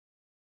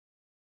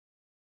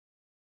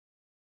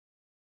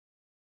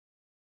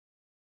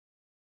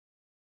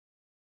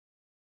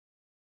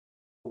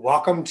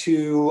Welcome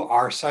to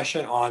our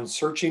session on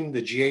searching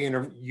the GA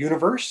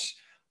universe,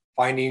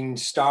 finding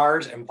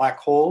stars and black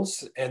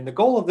holes. And the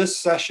goal of this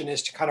session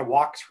is to kind of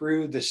walk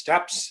through the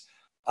steps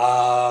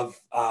of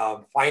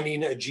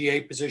finding a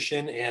GA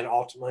position and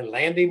ultimately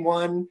landing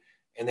one,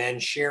 and then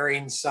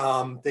sharing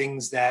some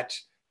things that,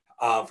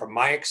 from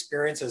my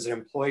experience as an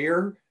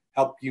employer,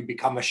 help you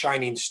become a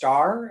shining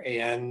star,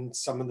 and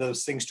some of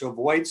those things to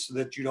avoid so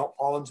that you don't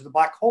fall into the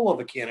black hole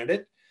of a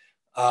candidate.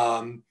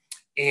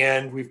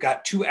 And we've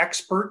got two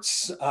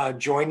experts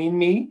joining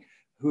me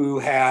who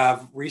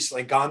have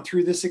recently gone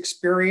through this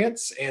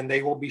experience, and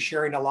they will be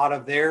sharing a lot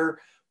of their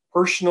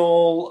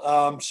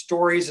personal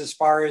stories as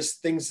far as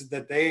things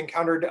that they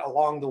encountered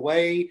along the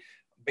way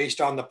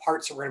based on the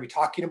parts that we're going to be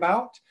talking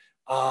about,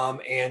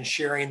 and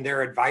sharing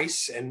their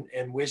advice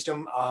and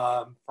wisdom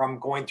from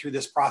going through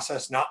this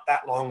process not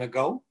that long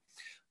ago.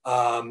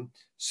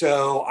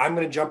 So I'm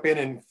going to jump in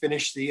and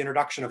finish the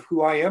introduction of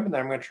who I am, and then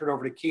I'm going to turn it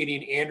over to Katie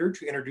and Andrew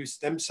to introduce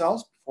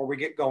themselves before we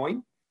get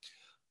going.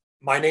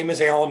 My name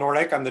is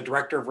Nordyke. I'm the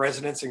Director of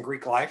Residence and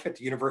Greek Life at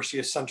the University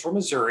of Central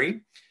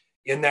Missouri.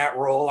 In that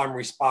role, I'm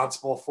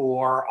responsible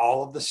for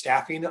all of the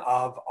staffing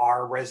of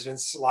our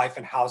residence life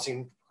and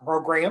housing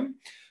program,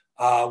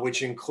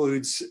 which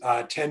includes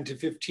 10 to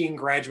 15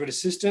 graduate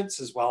assistants,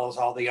 as well as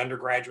all the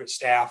undergraduate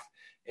staff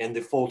and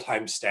the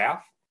full-time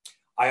staff.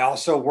 I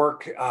also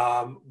work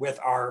with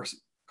our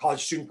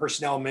College Student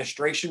Personnel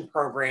Administration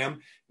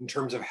program in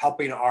terms of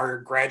helping our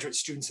graduate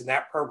students in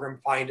that program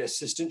find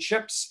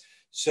assistantships.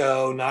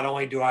 So not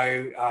only do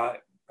I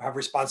have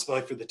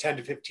responsibility for the 10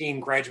 to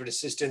 15 graduate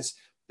assistants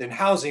in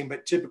housing,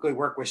 but typically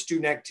work with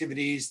student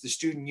activities, the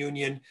student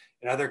union,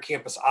 and other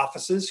campus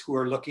offices who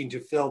are looking to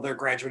fill their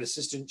graduate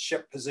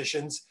assistantship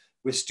positions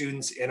with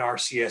students in our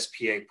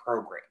CSPA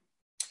program.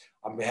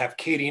 I'm going to have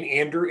Katie and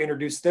Andrew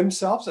introduce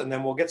themselves, and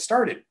then we'll get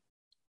started.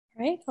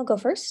 All right, I'll go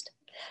first.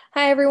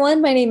 Hi,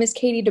 everyone. My name is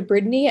Katie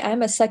Dobrydney.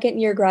 I'm a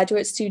second-year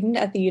graduate student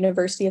at the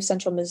University of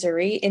Central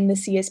Missouri in the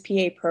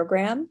CSPA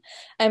program.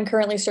 I'm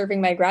currently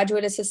serving my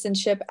graduate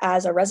assistantship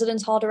as a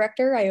residence hall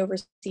director. I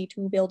oversee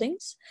 2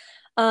 buildings.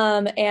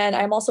 And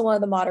I'm also one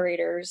of the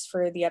moderators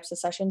for the EPSA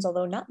sessions,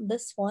 although not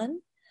this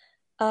one.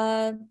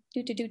 I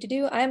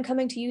am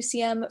coming to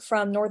UCM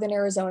from Northern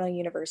Arizona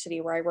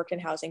University, where I worked in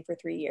housing for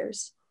 3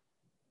 years.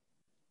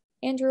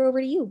 Andrew,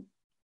 over to you.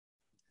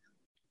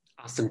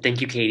 Awesome.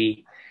 Thank you,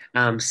 Katie.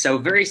 So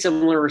very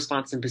similar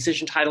response and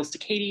position titles to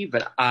Katie,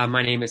 but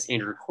my name is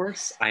Andrew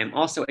Corse. I am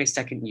also a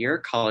second-year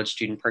College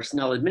Student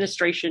Personnel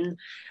Administration,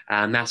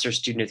 master's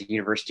student at the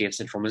University of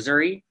Central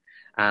Missouri.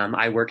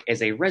 I work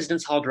as a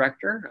residence hall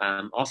director,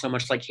 also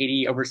much like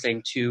Katie,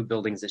 overseeing 2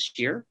 buildings this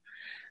year.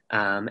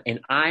 And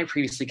I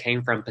previously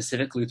came from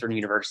Pacific Lutheran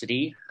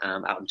University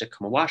out in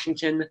Tacoma,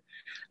 Washington,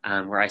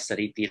 where I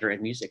studied theater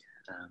and music,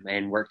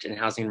 and worked in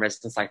housing and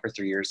residence life for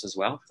 3 years as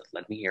well. That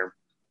led me here.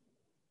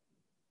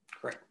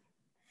 Great.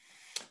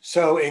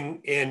 So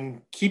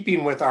in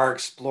keeping with our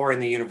Exploring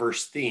the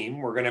Universe theme,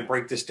 we're going to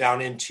break this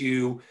down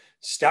into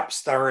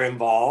steps that are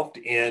involved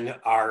in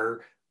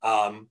our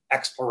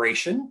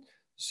exploration.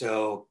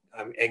 So,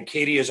 and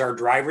Katie is our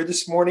driver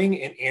this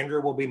morning, and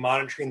Andrew will be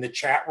monitoring the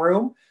chat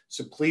room.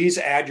 So please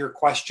add your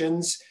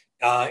questions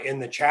in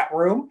the chat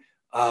room,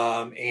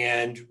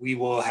 and we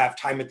will have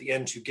time at the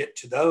end to get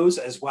to those,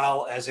 as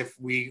well as if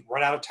we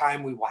run out of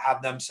time, we will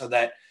have them so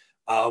that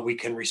we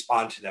can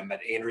respond to them. But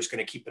Andrew's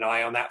going to keep an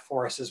eye on that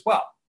for us as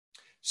well.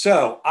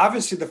 So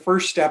obviously the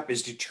first step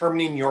is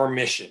determining your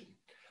mission.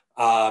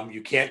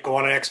 You can't go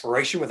on an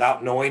exploration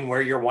without knowing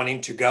where you're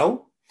wanting to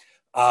go.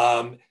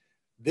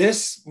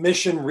 This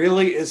mission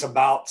really is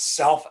about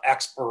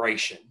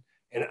self-exploration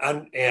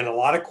and a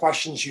lot of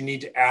questions you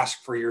need to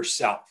ask for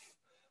yourself.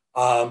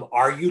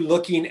 Are you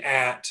looking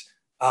at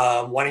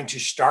wanting to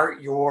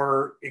start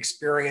your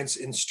experience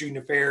in student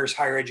affairs,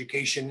 higher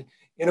education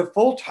in a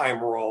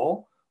full-time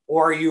role?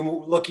 Or are you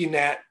looking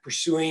at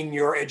pursuing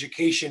your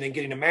education and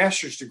getting a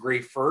master's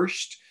degree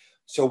first?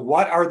 So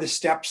what are the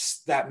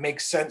steps that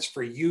make sense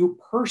for you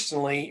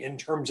personally in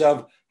terms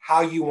of how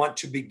you want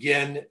to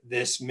begin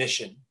this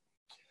mission?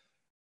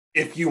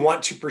 If you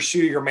want to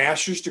pursue your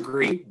master's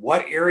degree,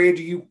 what area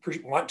do you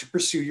want to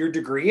pursue your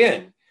degree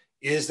in?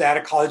 Is that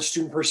a College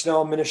Student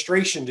Personnel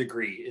Administration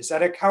degree? Is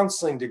that a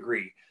counseling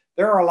degree?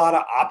 There are a lot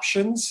of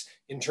options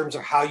in terms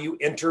of how you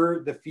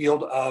enter the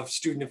field of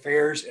student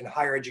affairs and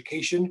higher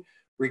education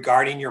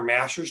regarding your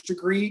master's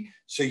degree.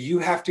 So you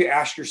have to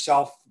ask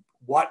yourself,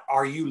 what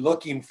are you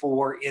looking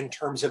for in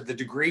terms of the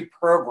degree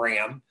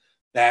program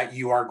that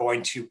you are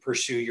going to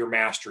pursue your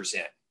master's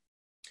in?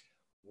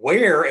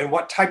 Where and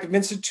what type of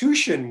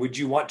institution would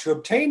you want to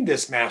obtain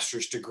this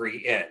master's degree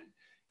in?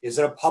 Is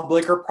it a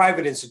public or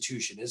private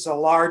institution? Is it a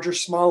large or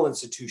small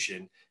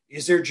institution?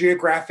 Is there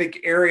geographic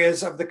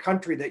areas of the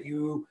country that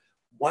you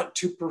want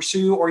to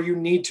pursue or you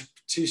need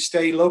to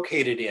stay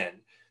located in?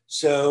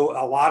 So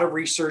a lot of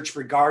research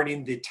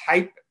regarding the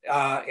type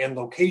and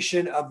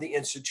location of the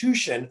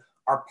institution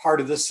are part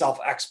of the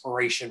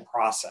self-exploration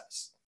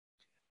process.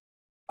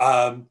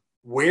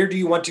 Where do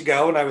you want to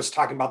go? And I was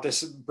talking about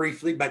this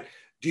briefly, but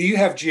do you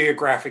have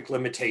geographic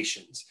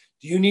limitations?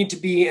 Do you need to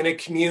be in a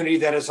community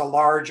that is a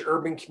large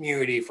urban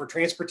community for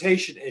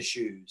transportation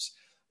issues?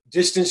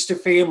 Distance to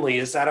family,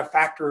 is that a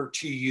factor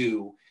to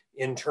you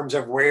in terms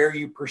of where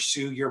you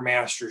pursue your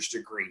master's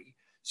degree?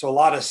 So a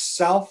lot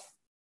of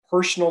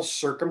personal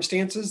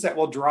circumstances that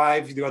will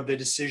drive the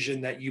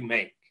decision that you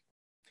make.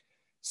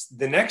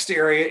 The next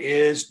area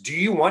is, do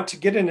you want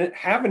to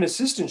have an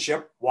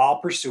assistantship while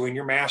pursuing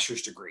your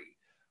master's degree?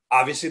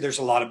 Obviously, there's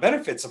a lot of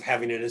benefits of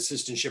having an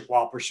assistantship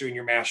while pursuing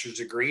your master's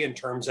degree in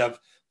terms of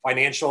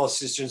financial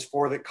assistance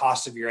for the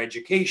cost of your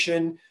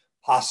education,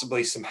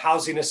 possibly some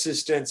housing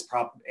assistance,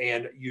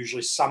 and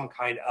usually some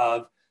kind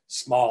of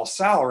small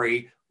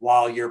salary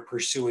while you're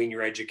pursuing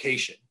your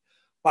education.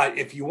 But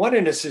if you want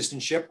an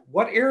assistantship,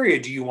 what area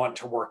do you want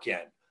to work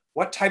in?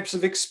 What types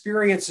of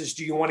experiences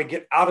do you want to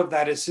get out of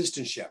that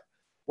assistantship?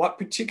 What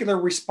particular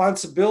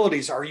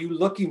responsibilities are you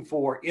looking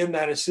for in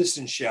that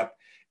assistantship?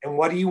 And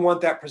what do you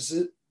want that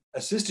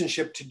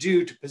assistantship to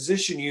do to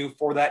position you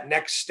for that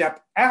next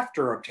step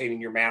after obtaining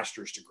your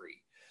master's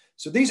degree?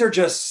 So these are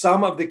just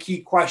some of the key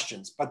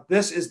questions, but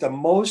this is the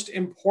most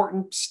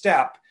important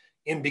step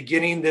in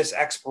beginning this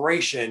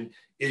exploration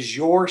is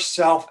your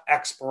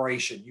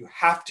self-exploration. You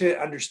have to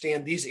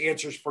understand these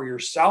answers for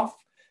yourself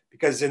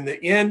because in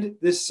the end,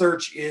 this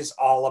search is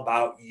all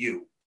about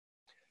you.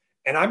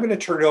 And I'm going to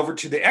turn it over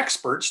to the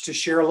experts to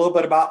share a little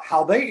bit about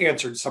how they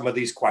answered some of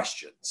these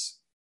questions.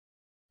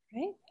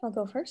 All right, I'll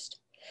go first.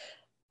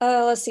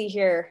 Let's see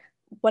here.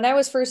 When I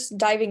was first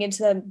diving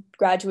into the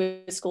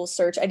graduate school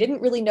search, I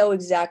didn't really know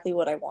exactly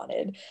what I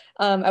wanted.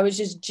 I was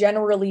just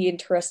generally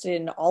interested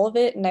in all of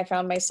it. And I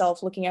found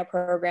myself looking at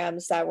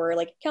programs that were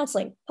like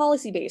counseling,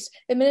 policy-based,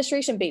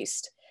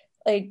 administration-based,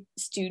 like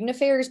student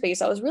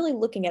affairs-based. I was really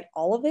looking at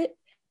all of it.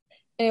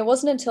 And it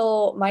wasn't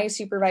until my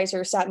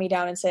supervisor sat me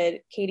down and said,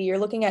 Katie, you're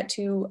looking at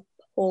two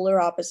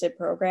polar opposite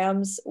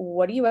programs.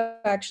 What are you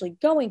actually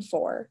going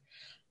for?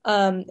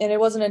 And it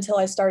wasn't until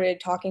I started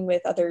talking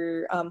with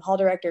other hall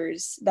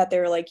directors that they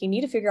were like, you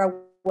need to figure out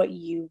what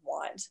you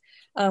want.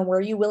 Where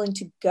are you willing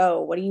to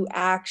go? What are you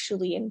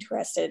actually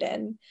interested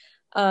in?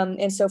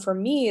 And so for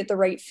me, the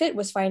right fit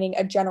was finding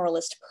a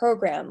generalist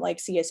program like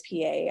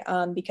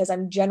CSPA because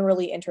I'm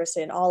generally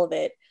interested in all of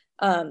it.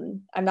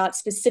 I'm not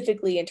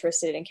specifically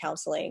interested in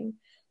counseling.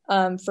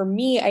 For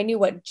me, I knew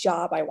what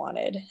job I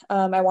wanted.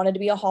 I wanted to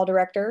be a hall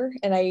director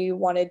and I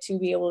wanted to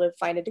be able to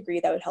find a degree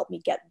that would help me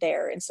get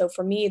there. And so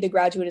for me, the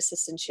graduate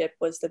assistantship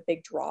was the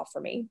big draw for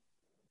me.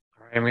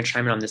 All right, I'm going to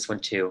chime in on this one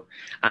too.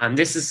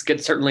 This is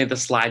good, certainly the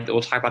slide that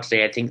we'll talk about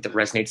today, I think that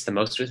resonates the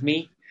most with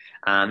me.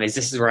 Is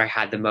this is where I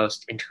had the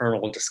most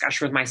internal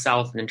discussion with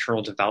myself and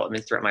internal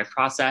development throughout my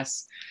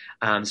process.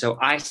 So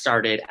I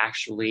started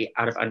actually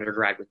out of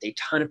undergrad with a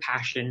ton of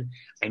passion.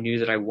 I knew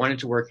that I wanted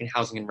to work in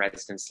housing and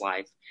residence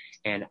life.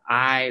 And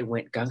I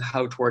went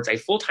gung-ho towards a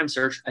full-time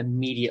search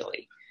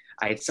immediately.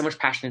 I had so much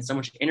passion and so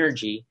much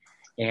energy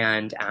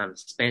and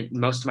spent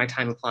most of my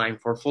time applying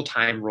for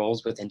full-time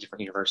roles within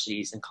different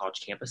universities and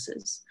college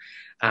campuses.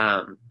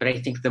 But I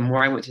think the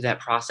more I went through that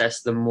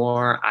process, the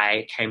more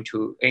I came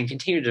to and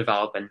continue to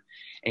develop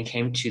and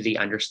came to the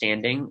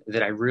understanding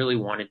that I really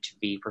wanted to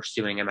be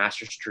pursuing a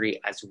master's degree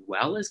as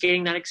well as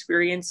getting that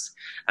experience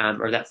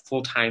or that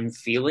full-time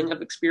feeling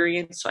of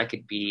experience so I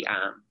could be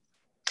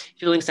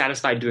feeling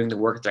satisfied doing the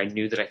work that I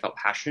knew that I felt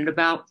passionate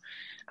about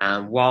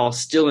while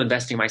still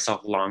investing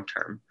myself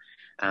long-term.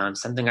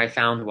 Something I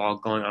found while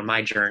going on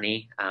my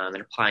journey and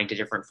applying to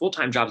different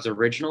full-time jobs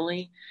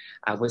originally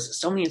was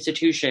so many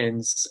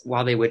institutions,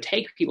 while they would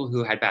take people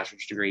who had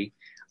bachelor's degree,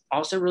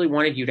 also really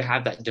wanted you to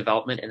have that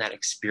development and that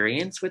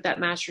experience with that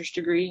master's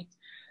degree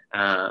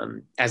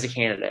as a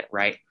candidate,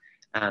 right?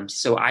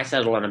 So I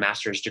settled on a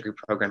master's degree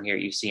program here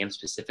at UCM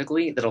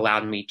specifically that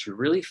allowed me to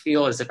really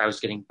feel as if I was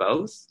getting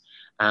both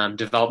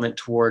development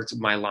towards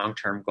my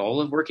long-term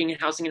goal of working in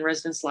housing and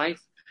residence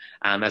life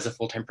as a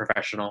full-time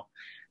professional.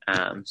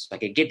 So I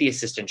could get the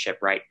assistantship,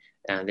 right?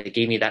 They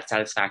gave me that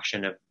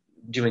satisfaction of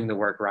doing the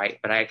work right,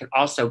 but I could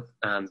also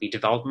be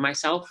developing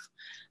myself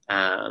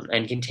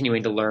and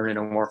continuing to learn in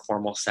a more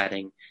formal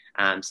setting,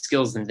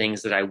 skills and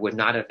things that I would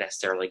not have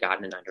necessarily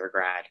gotten in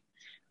undergrad.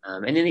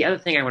 And then the other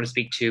thing I want to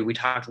speak to, we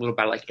talked a little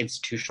about like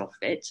institutional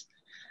fit.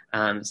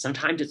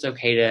 Sometimes it's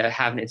okay to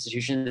have an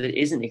institution that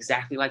isn't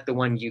exactly like the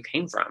one you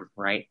came from,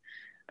 right?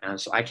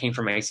 So I came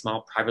from a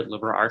small private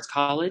liberal arts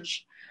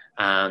college,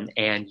 and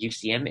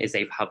UCM is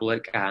a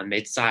public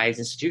mid-sized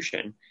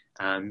institution,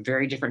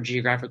 very different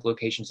geographic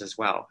locations as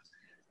well.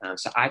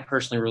 So I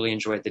personally really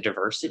enjoyed the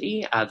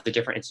diversity of the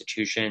different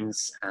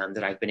institutions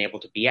that I've been able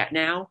to be at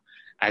now,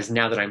 as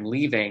now that I'm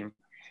leaving,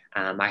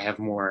 I have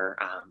more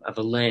of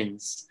a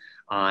lens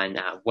on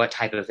what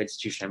type of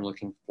institution I'm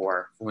looking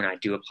for when I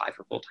do apply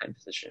for full-time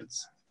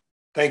positions.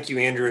 Thank you,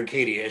 Andrew and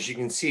Katie. As you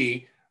can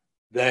see,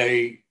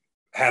 they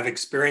have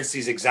experienced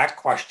these exact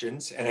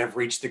questions and have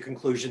reached the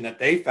conclusion that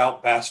they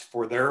felt best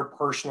for their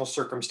personal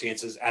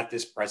circumstances at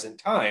this present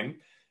time.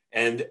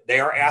 And they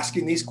are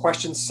asking these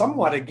questions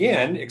somewhat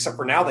again, except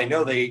for now they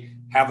know they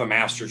have a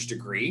master's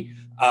degree.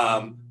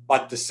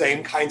 but the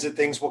same kinds of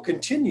things will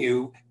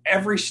continue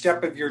every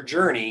step of your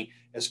journey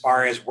as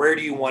far as where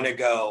do you want to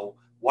go?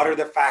 What are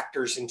the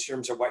factors in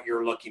terms of what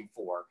you're looking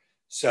for?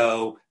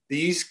 So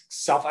these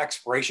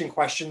self-exploration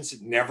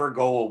questions never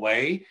go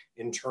away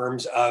in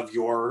terms of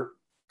your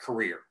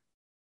career.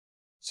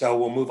 So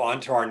we'll move on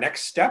to our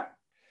next step.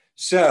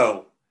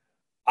 So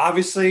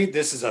obviously,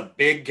 this is a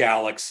big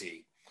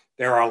galaxy.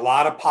 There are a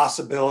lot of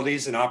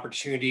possibilities and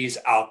opportunities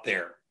out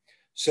there.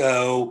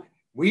 So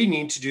we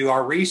need to do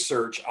our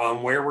research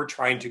on where we're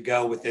trying to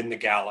go within the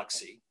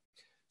galaxy.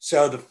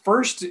 So the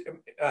first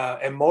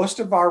and most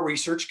of our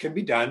research can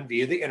be done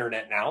via the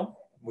internet now,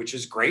 which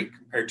is great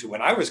compared to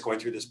when I was going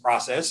through this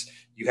process.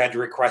 You had to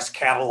request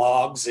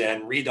catalogs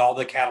and read all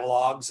the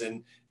catalogs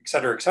and et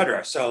cetera, et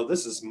cetera. So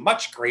this is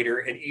much greater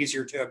and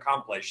easier to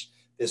accomplish,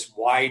 this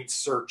wide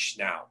search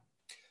now.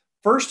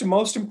 First and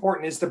most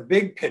important is the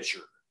big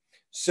picture.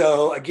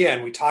 So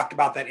again, we talked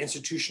about that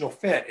institutional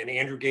fit, and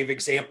Andrew gave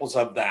examples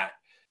of that.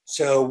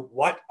 So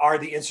what are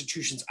the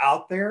institutions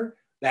out there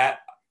that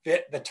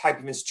fit the type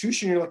of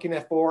institution you're looking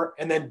at for?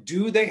 And then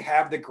do they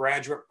have the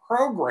graduate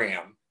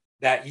program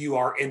that you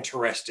are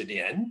interested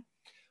in?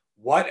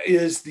 What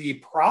is the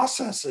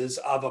processes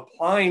of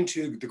applying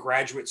to the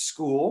graduate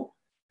school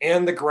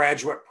and the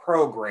graduate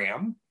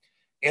program?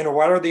 And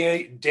what are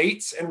the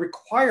dates and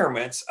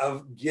requirements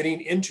of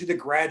getting into the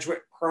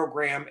graduate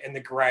program and the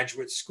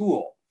graduate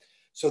school?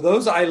 So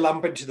those I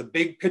lump into the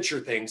big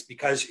picture things,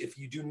 because if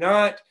you do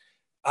not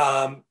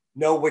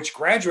know which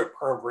graduate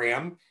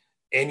program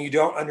and you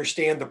don't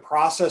understand the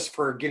process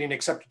for getting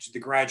accepted to the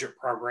graduate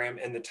program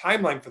and the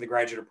timeline for the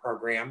graduate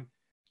program,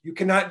 you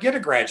cannot get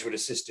a graduate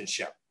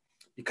assistantship,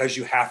 because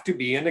you have to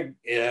be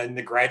in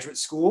the graduate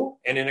school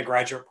and in a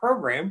graduate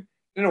program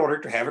in order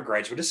to have a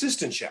graduate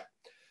assistantship.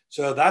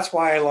 So that's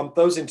why I lump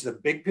those into the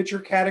big picture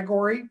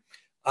category.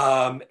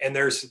 And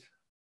there's,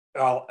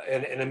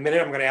 in a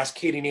minute, I'm going to ask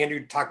Katie and Andrew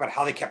to talk about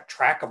how they kept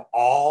track of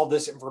all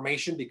this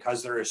information,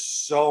 because there is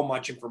so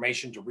much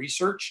information to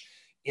research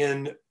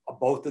in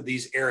both of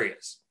these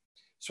areas.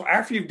 So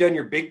after you've done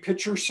your big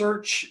picture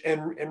search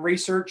and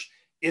research,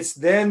 it's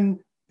then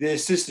the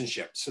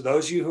assistantship. So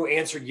those of you who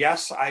answered,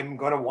 yes, I'm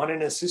going to want an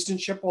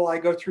assistantship while I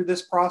go through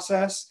this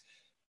process,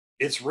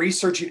 it's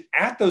researching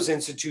at those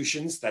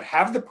institutions that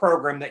have the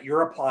program that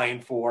you're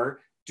applying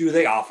for. Do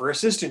they offer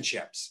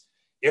assistantships?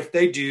 If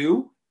they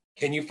do,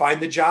 can you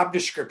find the job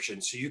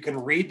description? So you can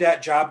read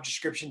that job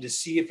description to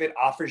see if it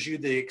offers you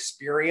the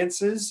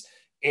experiences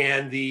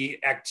and the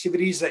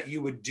activities that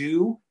you would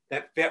do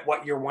that fit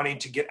what you're wanting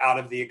to get out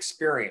of the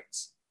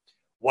experience.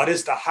 What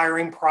is the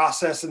hiring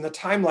process and the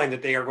timeline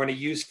that they are going to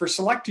use for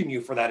selecting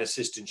you for that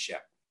assistantship?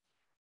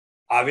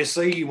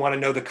 Obviously, you want to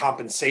know the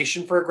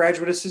compensation for a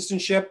graduate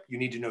assistantship. You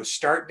need to know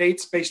start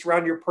dates based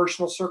around your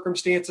personal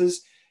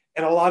circumstances,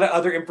 and a lot of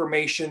other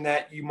information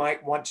that you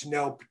might want to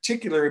know,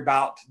 particularly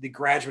about the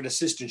graduate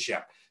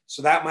assistantship.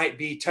 So that might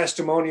be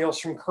testimonials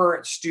from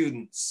current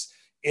students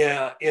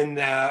in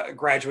the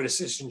graduate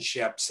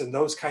assistantships and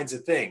those kinds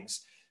of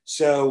things.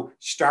 So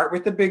start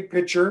with the big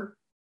picture,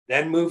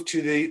 then move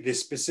to the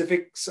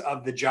specifics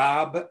of the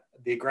job,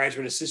 the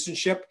graduate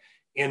assistantship,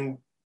 and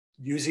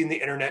using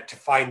the internet to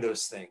find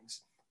those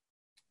things.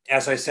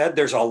 As I said,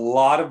 there's a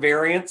lot of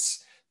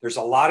variance. There's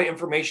a lot of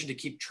information to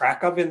keep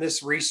track of in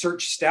this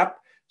research step.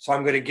 So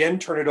I'm going to again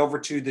turn it over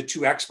to the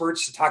two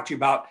experts to talk to you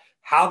about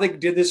how they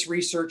did this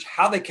research,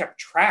 how they kept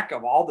track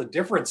of all the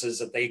differences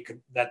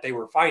that they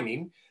were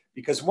finding.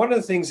 Because one of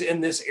the things in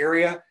this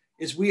area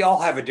is we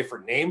all have a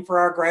different name for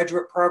our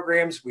graduate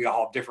programs. We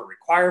all have different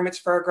requirements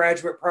for our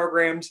graduate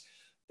programs.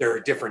 There are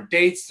different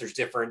dates, there's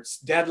different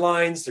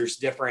deadlines, there's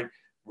different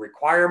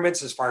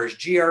requirements as far as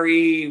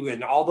GRE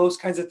and all those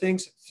kinds of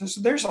things. So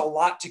there's a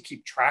lot to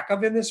keep track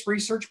of in this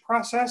research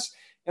process.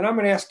 And I'm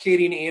going to ask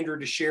Katie and Andrew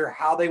to share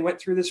how they went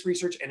through this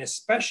research and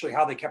especially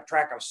how they kept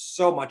track of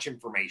so much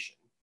information.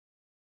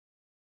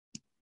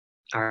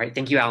 All right,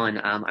 thank you, Alan.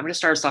 I'm going to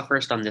start us off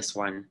first on this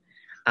one.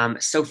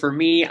 So for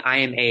me, I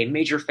am a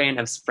major fan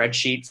of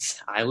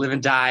spreadsheets. I live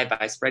and die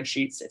by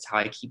spreadsheets. It's how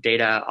I keep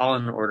data all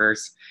in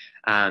orders.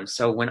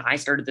 So when I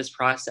started this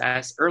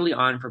process early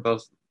on for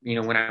both,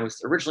 when I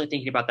was originally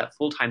thinking about that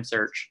full-time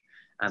search,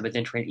 but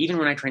then even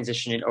when I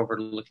transitioned it over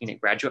to looking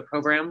at graduate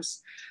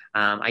programs,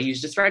 I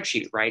used a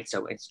spreadsheet, right?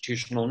 So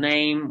institutional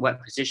name,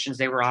 what positions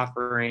they were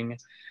offering,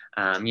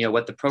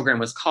 what the program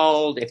was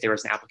called, if there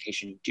was an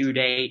application due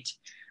date,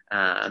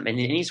 and then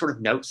any sort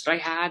of notes that I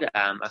had,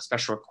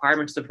 special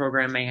requirements the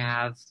program may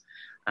have.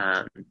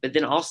 But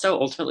then also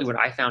ultimately what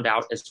I found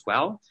out as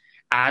well,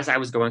 as I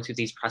was going through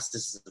these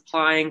processes of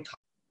applying,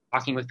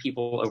 talking with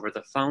people over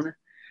the phone,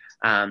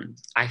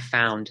 I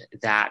found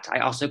that I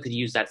also could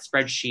use that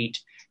spreadsheet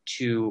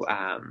to,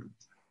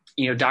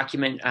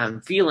 document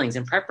feelings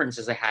and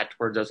preferences I had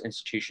toward those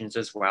institutions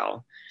as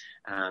well.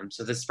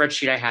 So the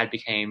spreadsheet I had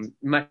became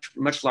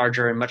much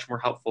larger and much more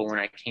helpful when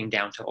I came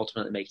down to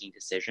ultimately making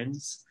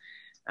decisions.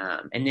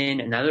 And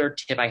then another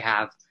tip I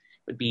have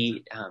would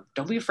be,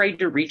 don't be afraid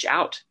to reach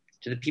out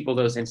to the people,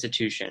 those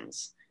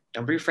institutions.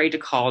 Don't be afraid to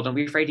call. Don't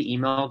be afraid to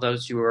email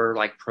those who are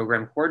like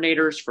program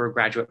coordinators for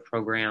graduate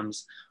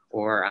programs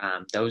or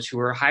those who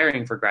are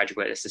hiring for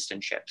graduate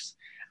assistantships.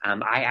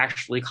 I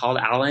actually called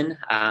Alan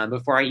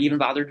before I even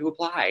bothered to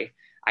apply.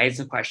 I had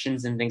some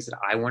questions and things that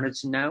I wanted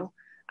to know,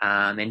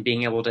 and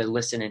being able to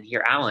listen and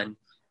hear Alan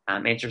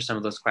answer some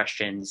of those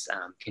questions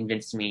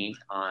convinced me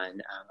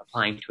on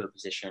applying to a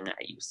position at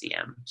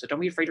UCM. So don't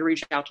be afraid to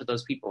reach out to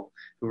those people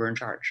who are in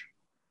charge.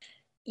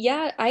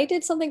 Yeah, I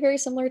did something very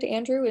similar to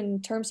Andrew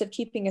in terms of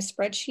keeping a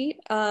spreadsheet.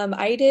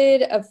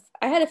 I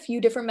had a few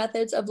different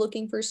methods of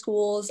looking for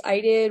schools.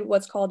 I did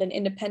what's called an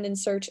independent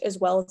search as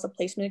well as a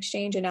placement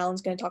exchange, and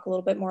Alan's going to talk a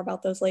little bit more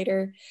about those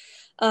later.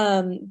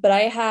 But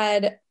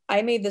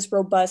I made this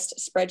robust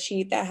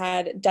spreadsheet that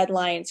had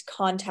deadlines,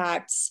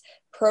 contacts,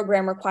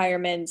 program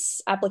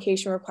requirements,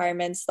 application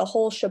requirements, the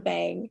whole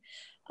shebang.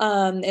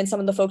 And some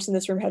of the folks in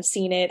this room have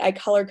seen it. I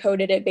color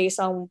coded it based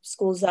on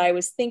schools that I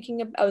was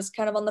thinking of, I was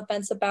kind of on the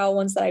fence about,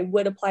 ones that I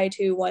would apply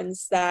to,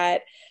 ones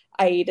that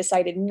I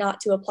decided not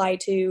to apply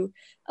to.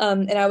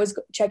 And I was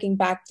checking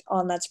back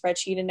on that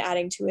spreadsheet and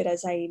adding to it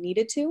as I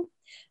needed to.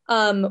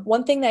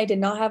 One thing that I did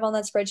not have on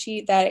that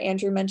spreadsheet that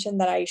Andrew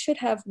mentioned that I should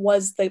have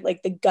was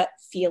the gut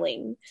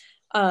feeling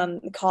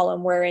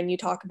column, wherein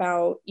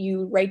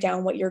you write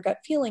down what your gut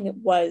feeling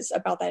was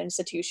about that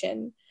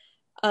institution.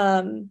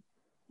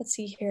 Let's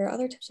see here,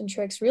 other tips and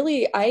tricks.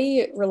 Really,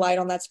 I relied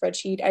on that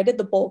spreadsheet. I did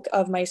the bulk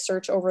of my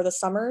search over the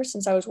summer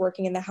since I was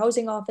working in the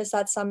housing office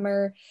that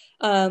summer.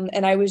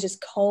 And I was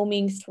just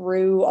combing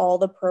through all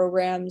the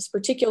programs,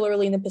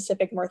 particularly in the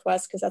Pacific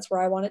Northwest, because that's where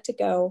I wanted to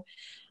go.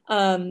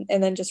 And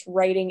then just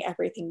writing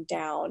everything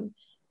down.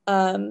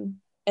 And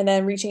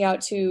then reaching out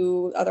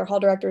to other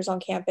hall directors on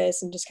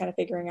campus and just kind of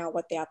figuring out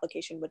what the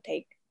application would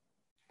take.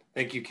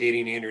 Thank you,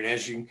 Katie and Andrew. And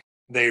as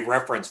they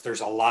referenced,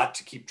 there's a lot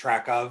to keep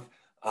track of.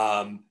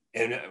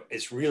 And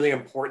it's really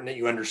important that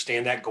you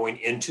understand that going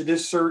into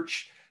this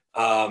search.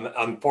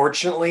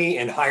 Unfortunately,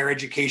 in higher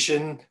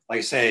education, like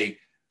I say,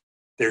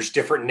 there's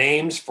different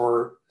names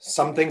for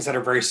some things that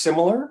are very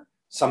similar.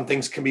 Some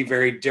things can be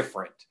very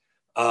different.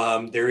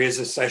 There is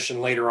a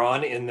session later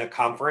on in the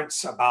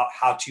conference about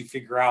how to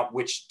figure out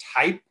which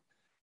type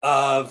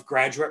of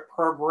graduate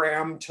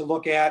program to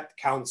look at: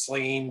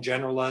 counseling,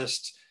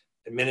 generalist,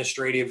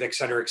 administrative, et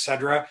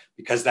cetera,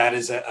 because that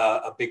is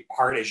a big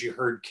part, as you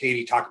heard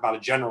Katie talk about a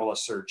generalist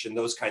search and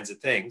those kinds of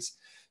things.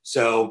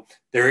 So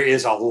there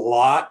is a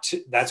lot.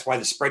 That's why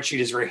the spreadsheet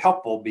is very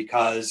helpful,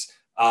 because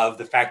of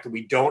the fact that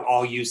we don't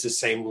all use the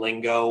same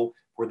lingo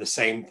for the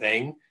same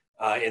thing,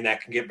 and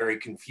that can get very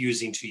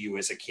confusing to you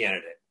as a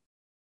candidate.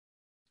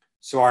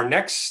 So our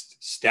next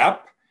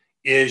step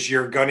is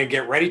you're going to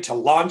get ready to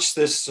launch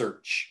this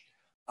search.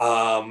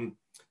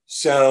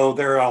 So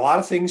there are a lot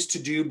of things to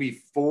do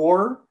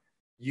before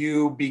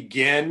you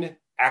begin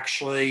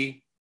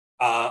actually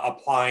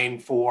applying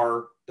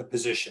for the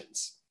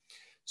positions.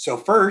 So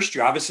first,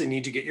 you obviously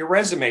need to get your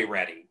resume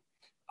ready.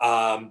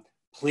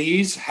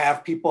 Please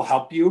have people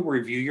help you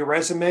review your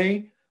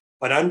resume,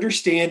 but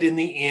understand in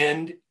the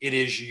end, it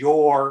is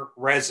your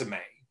resume.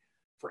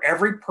 For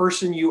every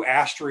person you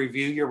ask to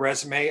review your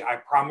resume, I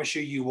promise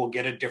you, you will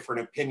get a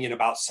different opinion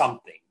about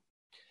something.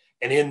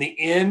 And in the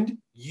end,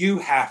 you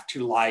have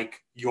to like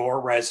your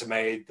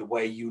resume the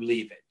way you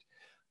leave it.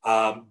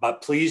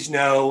 But please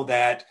know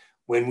that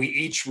when we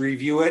each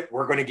review it,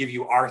 we're going to give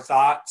you our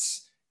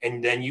thoughts,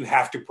 and then you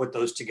have to put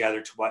those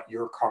together to what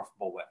you're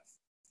comfortable with.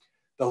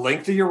 The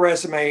length of your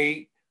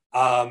resume,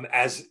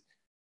 as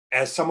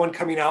someone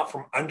coming out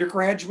from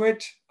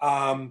undergraduate,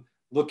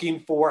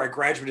 looking for a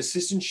graduate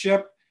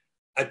assistantship,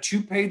 a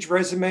 2-page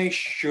resume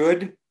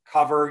should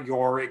cover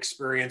your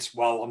experience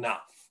well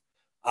enough.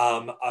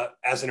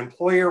 As an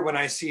employer, when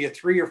I see a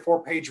 3 or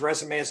 4-page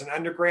resume as an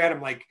undergrad,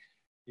 I'm like,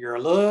 you're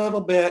a little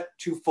bit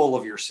too full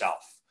of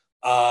yourself.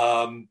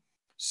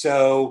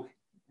 So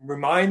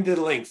remind the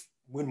length.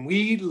 When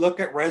we look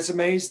at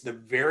resumes the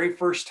very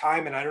first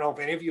time, and I don't know if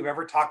any of you have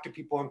ever talked to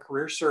people in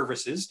career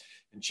services,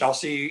 and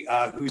Chelsea,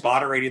 who's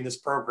moderating this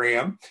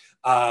program,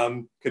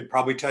 could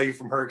probably tell you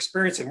from her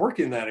experience in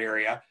working in that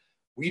area,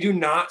 we do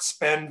not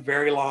spend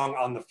very long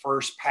on the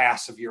first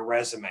pass of your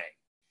resume.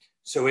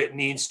 So it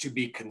needs to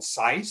be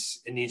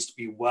concise. It needs to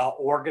be well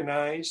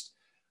organized.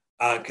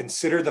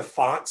 Consider the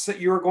fonts that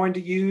you are going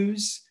to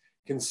use.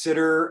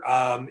 Consider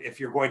if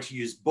you're going to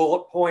use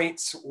bullet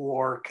points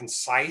or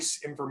concise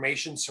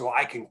information, so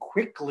I can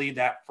quickly,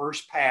 that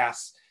first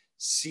pass,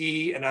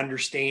 see and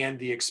understand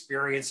the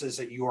experiences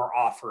that you are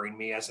offering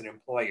me as an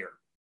employer.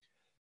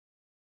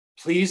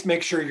 Please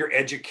make sure your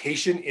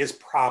education is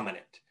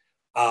prominent,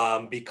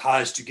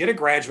 because to get a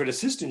graduate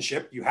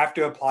assistantship, you have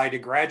to apply to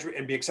graduate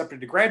and be accepted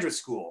to graduate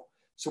school.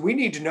 So we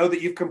need to know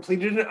that you've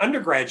completed an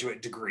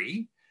undergraduate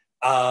degree.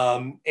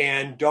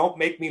 And don't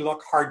make me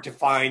look hard to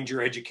find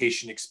your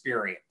education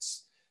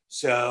experience.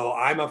 So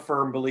I'm a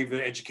firm believer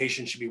that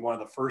education should be one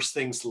of the first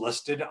things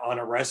listed on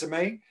a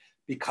resume,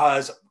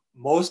 because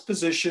most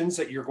positions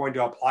that you're going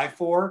to apply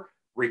for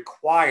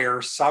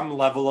require some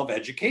level of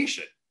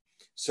education.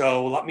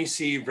 So let me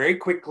see very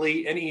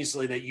quickly and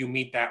easily that you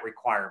meet that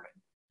requirement.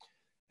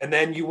 And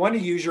then you want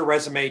to use your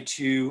resume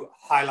to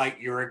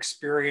highlight your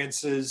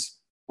experiences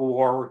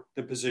for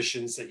the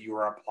positions that you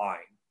are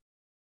applying.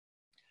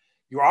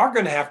 You are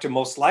going to have to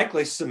most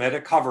likely submit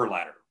a cover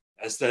letter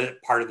as the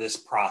part of this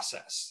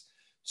process.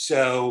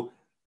 So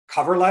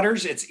cover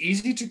letters, it's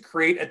easy to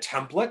create a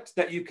template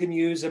that you can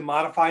use and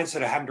modify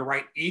instead of having to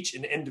write each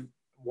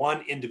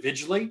one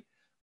individually,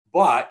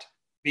 but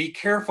be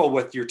careful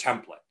with your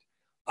template.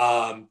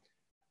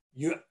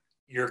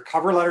 Your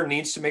cover letter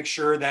needs to make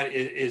sure that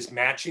it is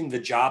matching the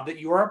job that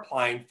you are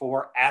applying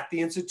for at the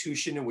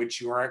institution in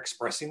which you are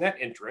expressing that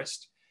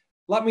interest.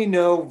 Let me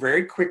know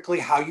very quickly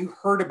how you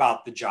heard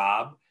about the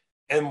job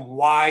and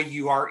why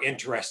you are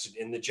interested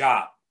in the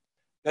job.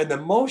 Then the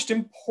most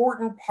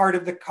important part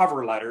of the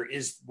cover letter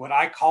is what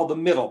I call the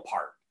middle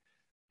part,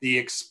 the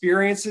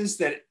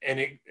experiences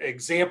and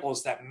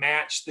examples that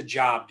match the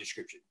job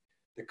description.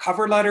 The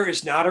cover letter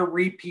is not a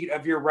repeat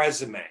of your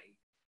resume.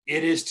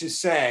 It is to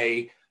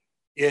say,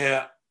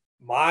 I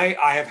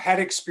have had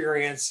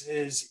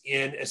experiences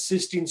in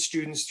assisting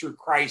students through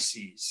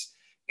crises.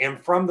 And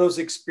from those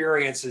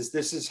experiences,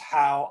 this is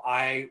how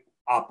I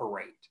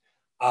operate.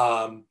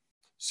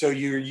 So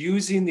you're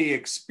using the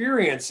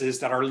experiences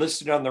that are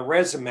listed on the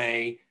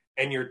resume,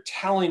 and you're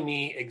telling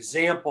me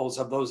examples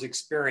of those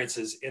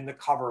experiences in the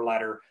cover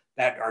letter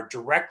that are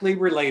directly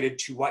related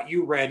to what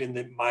you read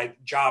in my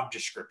job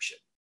description.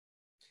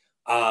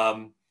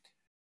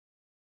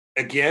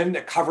 Again,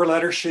 the cover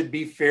letter should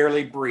be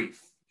fairly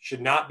brief.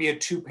 Should not be a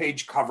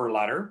 2-page cover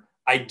letter,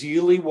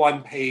 ideally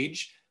 1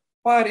 page.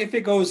 But if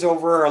it goes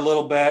over a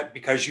little bit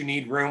because you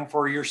need room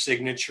for your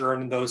signature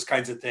and those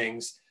kinds of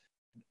things,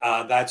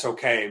 that's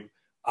okay.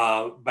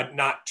 But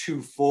not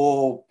 2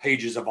 full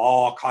pages of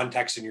all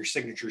context and your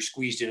signature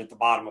squeezed in at the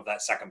bottom of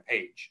that 2nd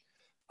page.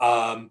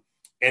 And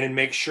then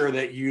make sure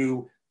that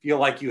you feel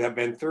like you have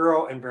been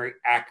thorough and very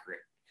accurate.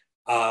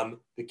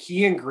 The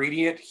key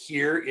ingredient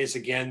here is,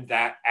 again,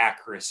 that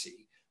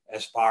accuracy,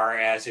 as far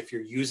as if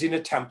you're using a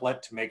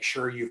template to make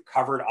sure you've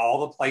covered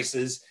all the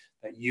places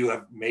that you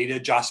have made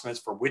adjustments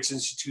for which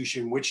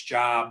institution, which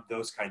job,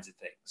 those kinds of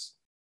things.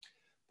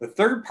 The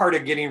third part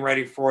of getting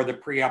ready for the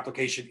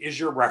pre-application is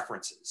your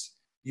references.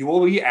 You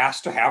will be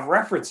asked to have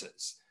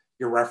references.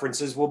 Your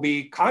references will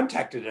be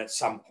contacted at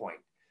some point.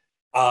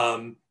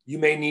 You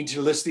may need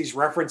to list these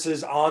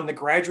references on the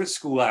graduate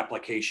school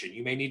application.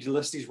 You may need to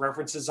list these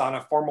references on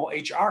a formal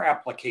HR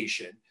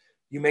application.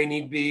 You may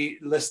need to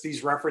list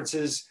these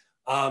references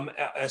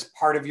as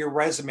part of your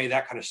resume,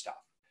 that kind of stuff.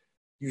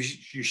 You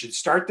should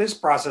start this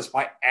process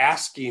by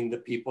asking the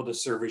people to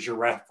serve as your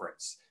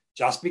reference.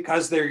 Just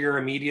because they're your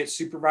immediate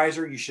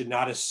supervisor, you should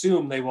not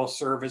assume they will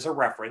serve as a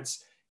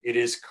reference. It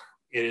is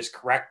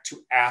correct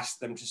to ask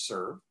them to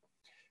serve.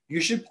 You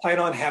should plan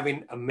on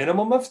having a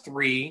minimum of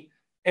 3,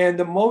 and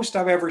the most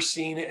I've ever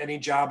seen any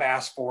job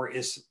asked for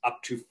is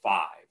up to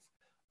 5.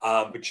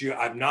 But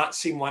I've not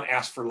seen one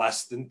ask for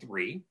less than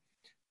 3.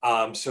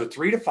 So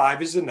 3 to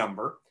 5 is the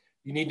number.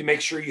 You need to make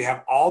sure you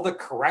have all the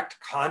correct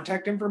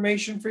contact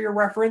information for your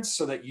reference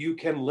so that you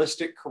can list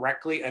it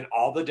correctly in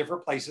all the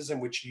different places in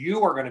which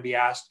you are going to be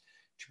asked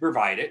to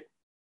provide it.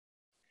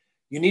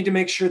 You need to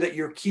make sure that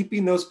you're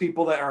keeping those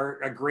people that are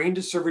agreeing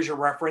to serve as your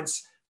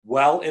reference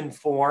well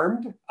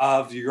informed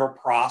of your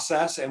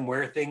process and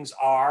where things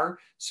are,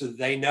 so that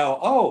they know,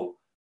 oh,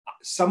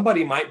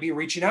 somebody might be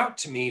reaching out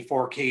to me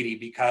for Katie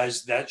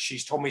because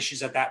she's told me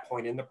she's at that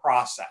point in the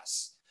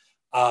process.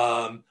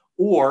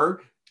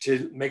 Or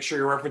to make sure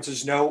your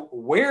references know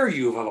where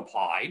you have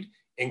applied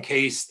in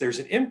case there's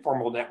an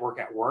informal network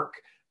at work,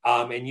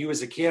 and you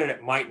as a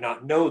candidate might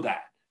not know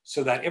that.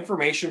 So that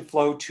information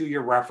flow to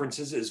your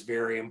references is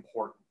very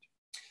important.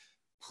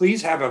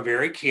 Please have a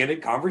very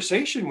candid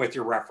conversation with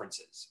your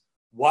references.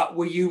 What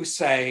will you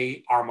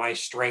say are my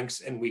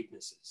strengths and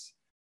weaknesses?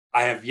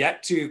 I have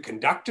yet to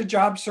conduct a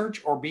job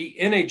search or be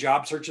in a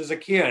job search as a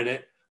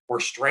candidate where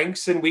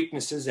strengths and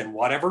weaknesses in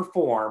whatever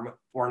form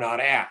were not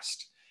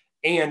asked.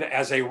 And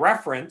as a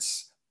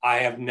reference, I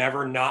have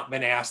never not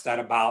been asked that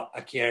about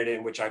a candidate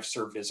in which I've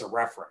served as a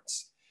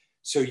reference.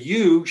 So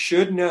you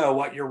should know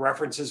what your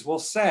references will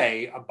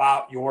say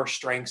about your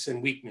strengths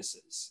and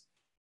weaknesses.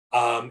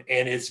 And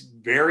it's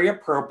very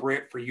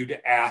appropriate for you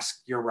to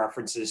ask your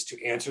references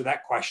to answer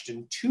that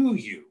question to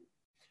you,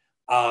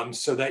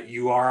 so that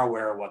you are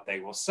aware of what they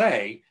will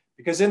say.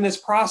 Because in this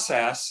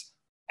process,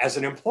 as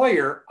an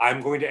employer,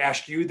 I'm going to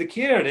ask you, the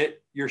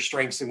candidate, your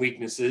strengths and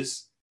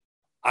weaknesses.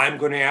 I'm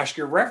going to ask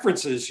your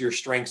references your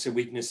strengths and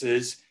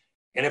weaknesses.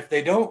 And if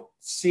they don't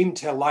seem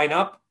to line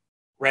up,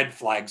 red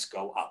flags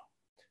go up.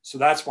 So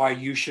that's why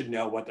you should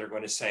know what they're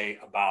going to say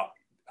about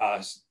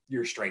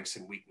your strengths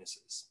and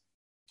weaknesses.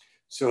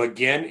 So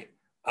again,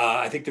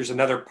 I think there's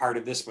another part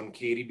of this one,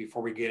 Katie,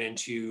 before we get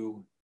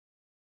into,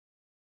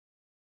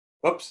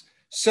 whoops.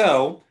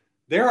 So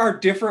there are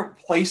different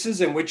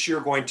places in which you're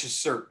going to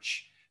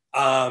search.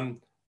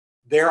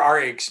 There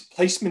are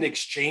placement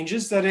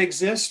exchanges that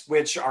exist,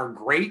 which are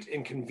great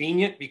and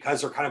convenient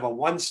because they're kind of a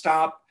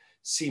one-stop,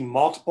 see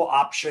multiple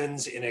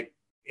options in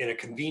a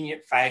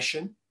convenient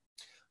fashion.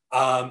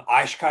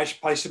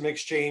 Oshkosh Placement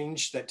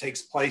Exchange that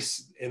takes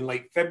place in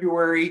late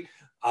February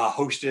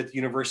hosted at the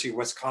University of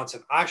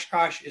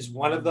Wisconsin-Oshkosh is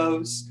one of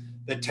those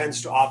that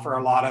tends to offer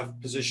a lot of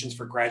positions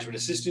for graduate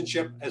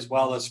assistantship as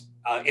well as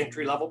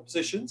entry-level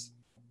positions.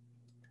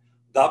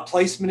 The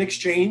Placement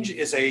Exchange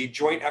is a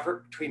joint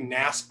effort between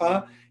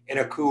NASPA and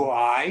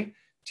ACUI,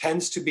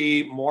 tends to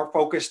be more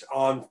focused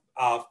on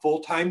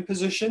full-time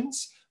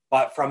positions,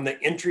 but from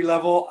the entry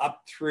level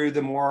up through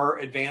the more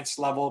advanced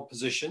level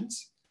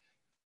positions.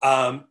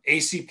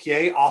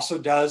 ACPA also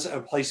does a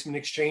placement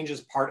exchange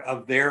as part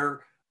of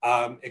their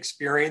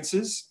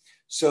experiences.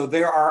 So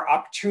there are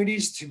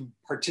opportunities to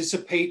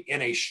participate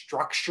in a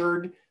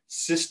structured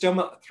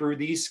system through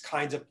these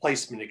kinds of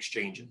placement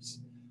exchanges.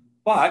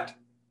 But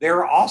there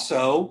are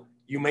also,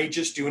 you may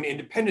just do an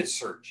independent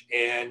search.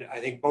 And I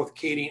think both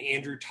Katie and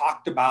Andrew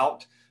talked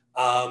about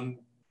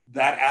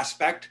that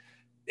aspect.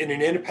 In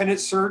an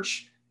independent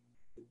search,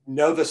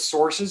 know the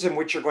sources in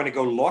which you're going to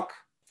go look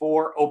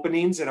for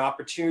openings and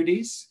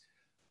opportunities.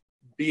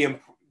 Be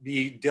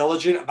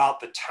diligent about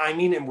the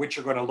timing in which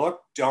you're going to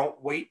look.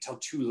 Don't wait till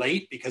too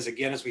late, because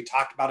again, as we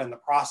talked about in the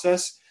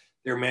process,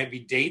 there may be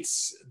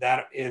dates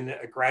that in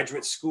a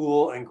graduate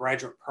school and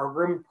graduate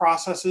program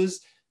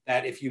processes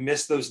that if you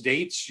miss those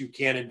dates, you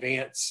can't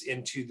advance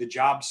into the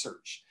job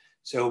search.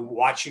 So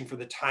watching for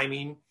the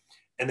timing.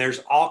 And there's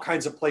all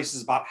kinds of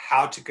places about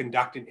how to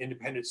conduct an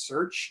independent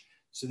search.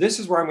 So this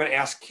is where I'm going to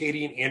ask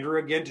Katie and Andrew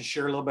again to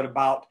share a little bit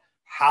about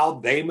how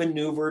they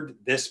maneuvered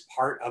this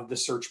part of the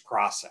search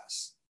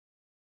process.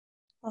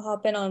 I'll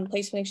hop in on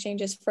placement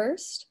exchanges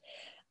first.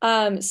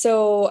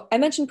 So I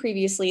mentioned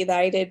previously that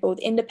I did both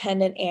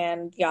independent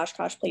and the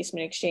Oshkosh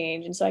Placement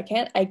Exchange. And so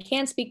I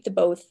can't speak to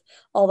both,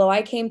 although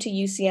I came to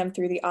UCM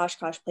through the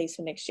Oshkosh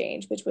Placement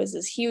Exchange, which was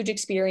this huge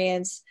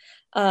experience.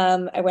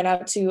 I went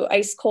out to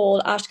ice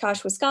cold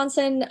Oshkosh,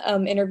 Wisconsin,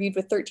 interviewed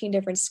with 13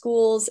 different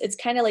schools. It's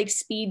kind of like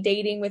speed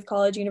dating with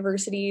college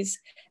universities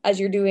as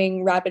you're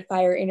doing rapid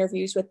fire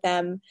interviews with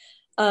them.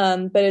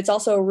 But it's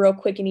also a real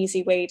quick and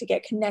easy way to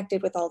get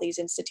connected with all these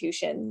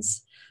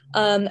institutions.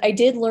 I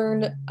did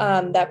learn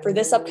that for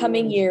this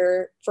upcoming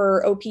year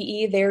for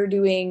OPE,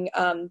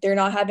 they're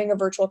not having a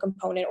virtual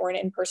component or an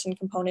in-person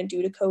component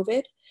due to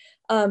COVID,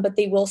 but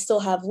they will still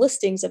have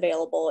listings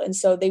available. And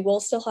so they will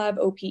still have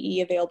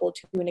OPE available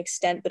to an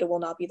extent, but it will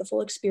not be the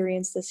full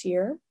experience this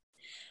year.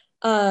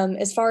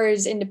 As far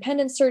as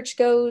independent search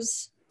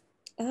goes,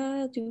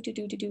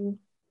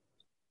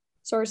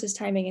 sources,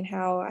 timing, and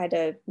how. I had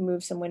to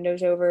move some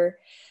windows over.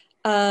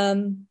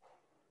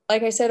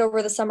 Like I said,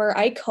 over the summer,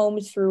 I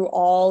combed through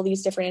all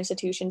these different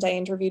institutions. I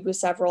interviewed with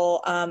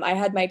several. I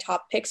had my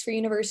top picks for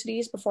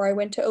universities before I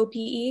went to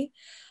OPE.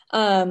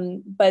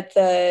 But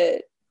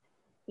the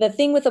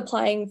thing with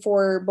applying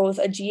for both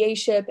a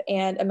GA-ship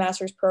and a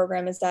master's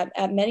program is that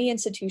at many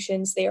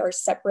institutions, they are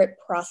separate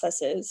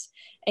processes,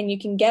 and you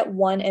can get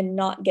one and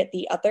not get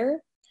the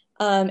other.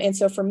 And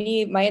so for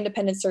me, my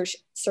independent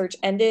search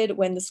ended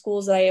when the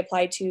schools that I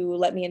applied to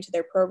let me into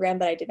their program,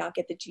 but I did not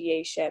get the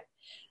GA-ship.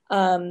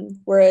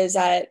 Whereas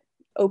at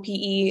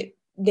OPE,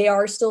 they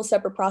are still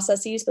separate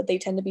processes, but they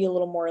tend to be a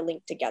little more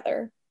linked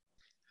together.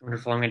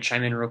 Wonderful. I'm going to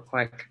chime in real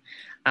quick.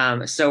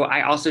 So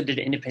I also did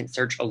an independent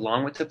search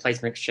along with the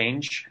placement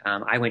exchange.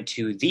 I went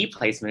to the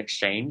placement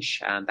exchange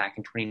back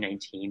in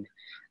 2019.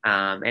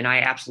 And I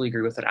absolutely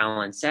agree with what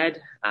Alan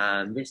said.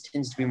 This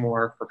tends to be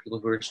more for people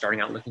who are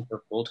starting out looking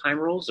for full-time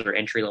roles or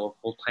entry-level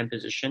full-time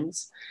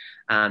positions.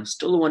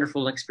 Still a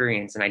wonderful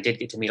experience. And I did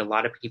get to meet a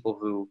lot of people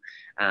who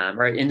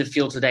are in the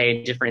field today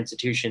in different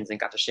institutions and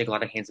got to shake a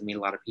lot of hands and meet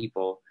a lot of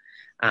people.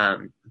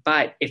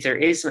 But if there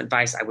is some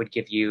advice I would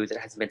give you that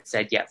hasn't been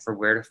said yet for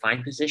where to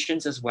find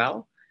positions as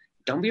well,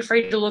 don't be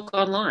afraid to look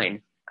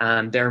online.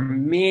 There are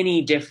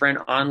many different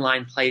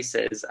online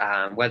places,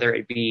 whether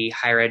it be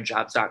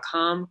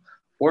higheredjobs.com,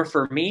 or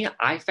for me,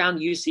 I found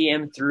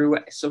UCM through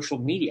social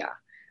media,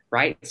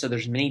 right? So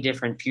there's many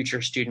different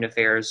future student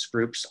affairs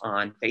groups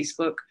on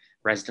Facebook,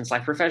 residence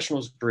life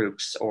professionals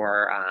groups,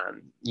 or,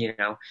 there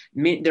are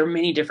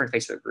many different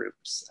Facebook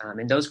groups.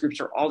 And those groups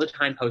are all the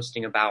time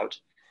posting about,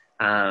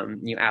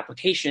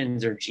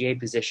 applications or GA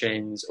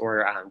positions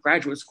or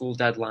graduate school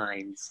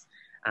deadlines.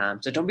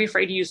 So don't be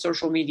afraid to use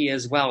social media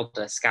as well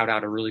to scout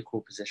out a really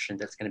cool position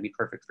that's going to be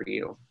perfect for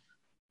you.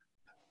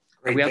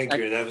 Great, thank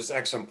you. That was an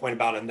excellent point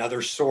about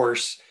another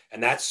source,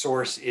 and that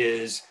source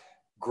is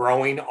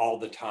growing all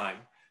the time.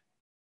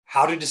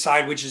 How to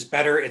decide which is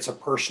better, it's a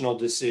personal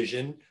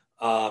decision,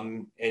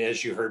 and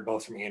as you heard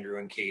both from Andrew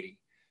and Katie.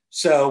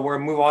 So we're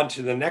going to move on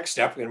to the next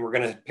step, and we're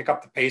going to pick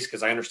up the pace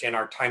because I understand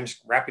our time's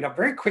wrapping up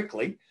very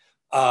quickly.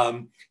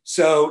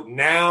 So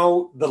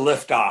now the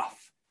liftoff.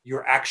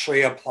 You're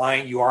actually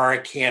applying, you are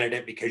a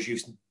candidate because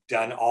you've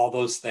done all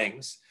those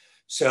things.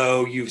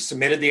 So you've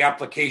submitted the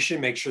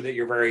application, make sure that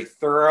you're very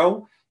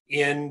thorough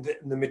in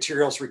the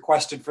materials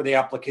requested for the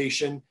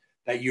application,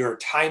 that you're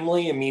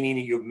timely, meaning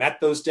you've met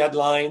those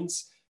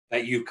deadlines,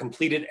 that you've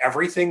completed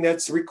everything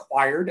that's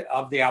required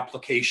of the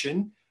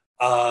application,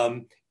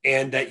 and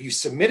that you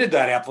submitted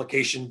that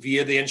application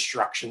via the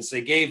instructions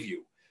they gave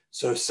you.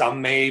 So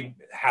some may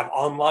have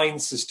online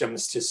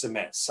systems to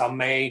submit, some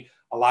may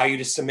allow you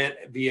to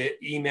submit via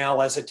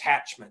email as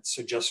attachments.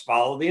 So just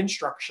follow the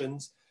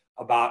instructions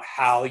about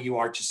how you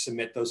are to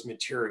submit those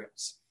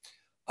materials.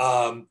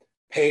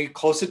 Pay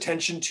close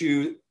attention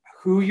to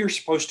who you're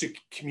supposed to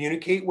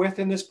communicate with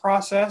in this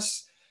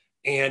process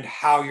and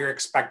how you're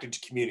expected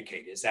to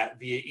communicate. Is that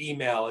via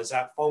email? Is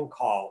that phone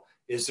call?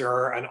 Is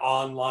there an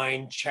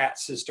online chat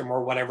system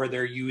or whatever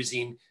they're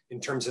using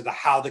in terms of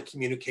how the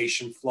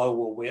communication flow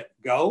will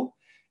go?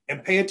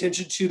 And pay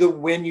attention to the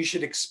when you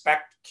should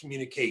expect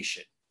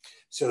communication.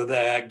 So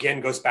that,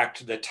 again, goes back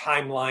to the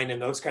timeline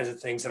and those kinds of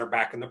things that are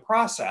back in the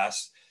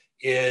process.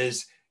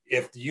 Is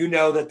if you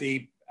know that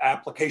the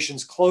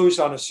application's closed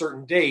on a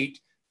certain date,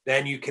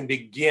 then you can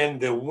begin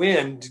the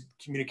when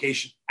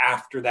communication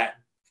after that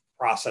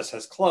process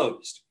has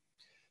closed.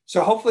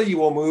 So hopefully you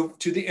will move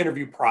to the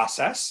interview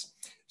process.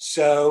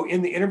 So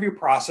in the interview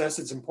process,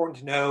 it's important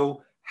to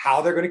know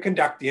how they're going to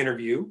conduct the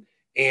interview.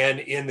 And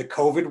in the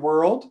COVID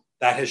world,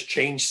 that has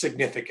changed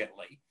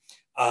significantly.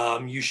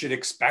 You should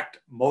expect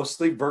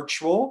mostly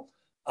virtual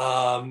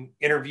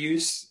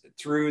interviews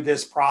through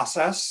this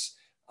process.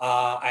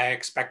 I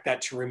expect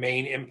that to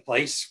remain in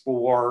place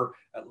for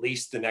at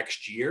least the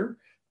next year.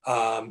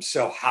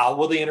 So how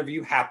will the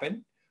interview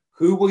happen?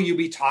 Who will you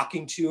be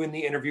talking to in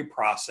the interview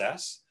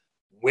process?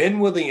 When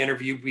will the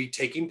interview be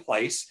taking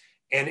place?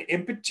 And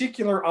in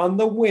particular on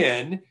the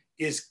when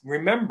is,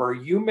 remember,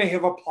 you may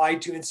have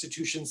applied to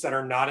institutions that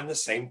are not in the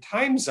same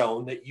time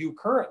zone that you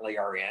currently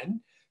are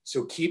in.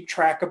 So keep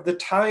track of the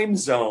time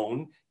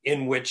zone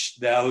in which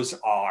those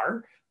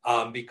are,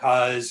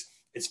 because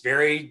it's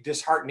very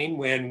disheartening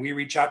when we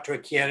reach out to a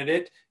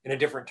candidate in a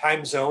different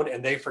time zone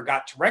and they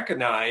forgot to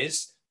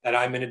recognize that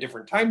I'm in a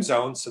different time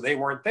zone. So they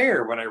weren't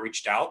there when I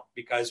reached out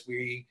because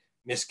we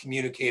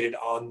miscommunicated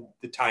on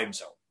the time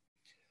zone.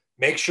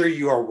 Make sure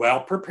you are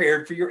well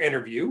prepared for your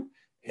interview.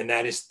 And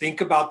that is,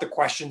 think about the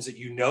questions that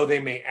you know they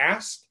may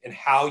ask and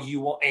how you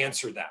will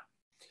answer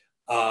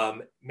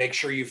them. Make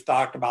sure you've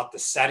thought about the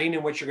setting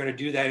in which you're going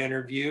to do that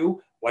interview.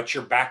 What's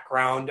your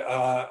background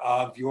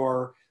of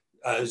your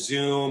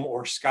Zoom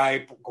or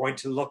Skype going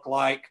to look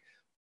like?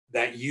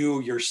 That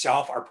you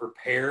yourself are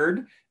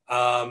prepared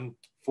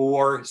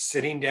for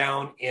sitting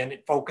down and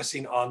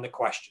focusing on the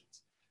questions.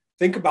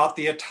 Think about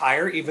the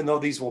attire, even though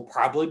these will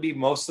probably be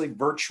mostly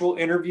virtual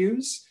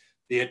interviews.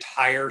 The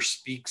attire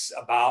speaks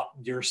about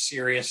your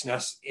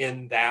seriousness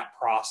in that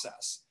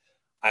process.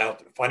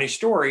 Funny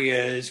story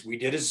is we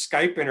did a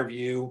Skype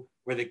interview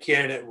with a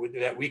candidate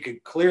that we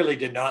could clearly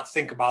did not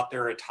think about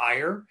their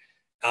attire.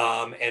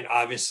 And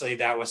obviously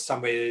that was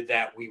somebody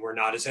that we were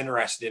not as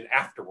interested in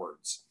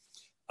afterwards.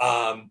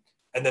 And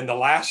then the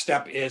last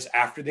step is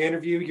after the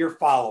interview, your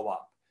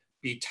follow-up.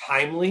 Be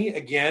timely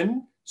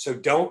again. So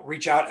don't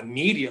reach out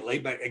immediately,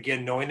 but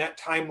again, knowing that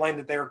timeline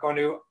that they're going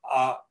to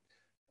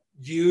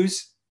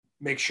use,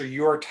 make sure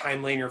you are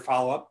timely in your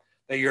follow-up,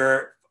 that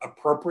you're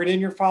appropriate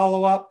in your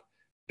follow-up,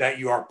 that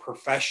you are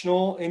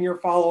professional in your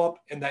follow-up,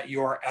 and that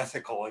you are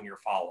ethical in your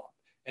follow-up.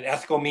 And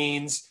ethical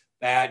means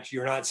that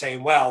you're not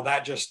saying, well,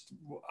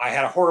 I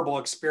had a horrible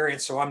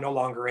experience, so I'm no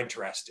longer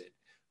interested.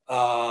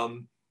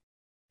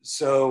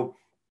 So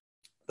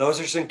those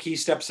are some key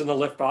steps in the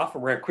liftoff,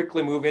 and we're going to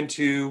quickly move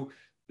into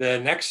the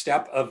next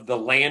step of the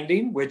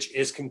landing, which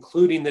is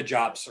concluding the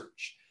job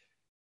search.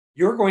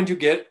 You're going to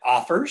get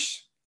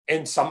offers,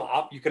 and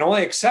you can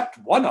only accept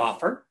one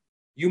offer.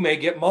 You may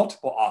get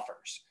multiple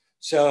offers.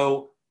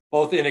 So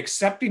both in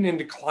accepting and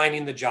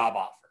declining the job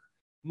offer,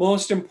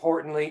 most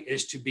importantly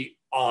is to be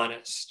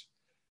honest.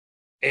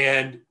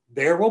 And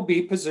there will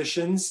be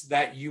positions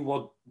that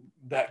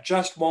that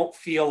just won't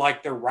feel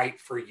like they're right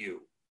for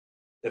you.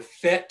 The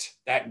fit,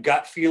 that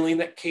gut feeling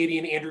that Katie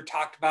and Andrew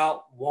talked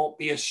about, won't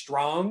be as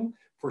strong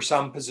for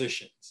some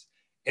positions.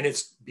 And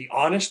it's be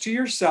honest to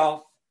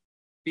yourself,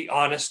 be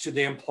honest to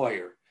the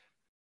employer.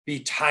 Be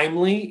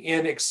timely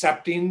in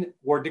accepting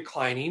or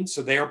declining.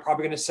 So they are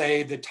probably going to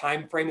say the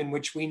time frame in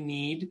which we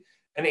need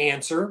an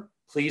answer.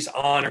 Please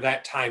honor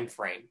that time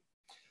frame.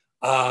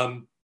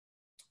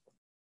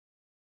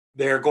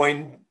 They're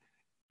going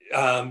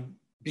to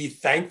be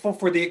thankful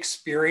for the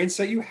experience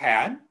that you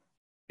had,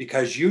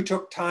 because you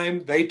took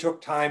time, they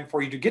took time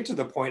for you to get to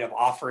the point of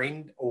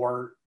offering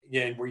or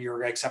where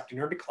you're accepting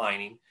or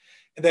declining,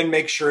 and then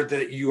make sure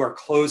that you are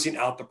closing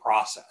out the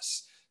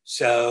process.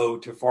 So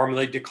to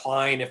formally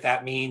decline, if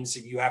that means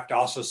that you have to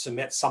also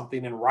submit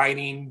something in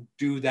writing,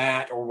 do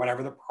that, or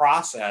whatever the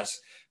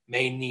process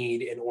may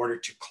need in order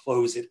to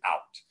close it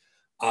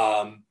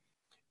out.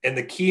 And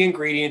the key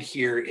ingredient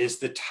here is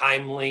the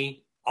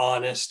timely,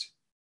 honest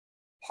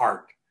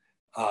part.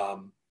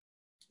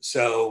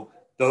 So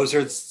those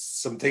are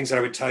some things that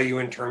I would tell you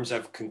in terms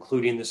of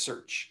concluding the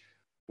search.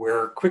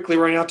 We're quickly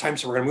running out of time,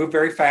 so we're going to move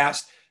very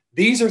fast.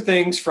 These are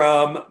things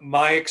from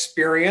my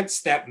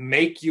experience that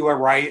make you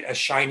a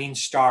shining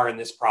star in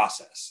this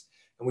process.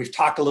 And we've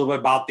talked a little bit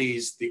about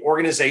these: the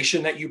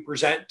organization that you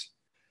present,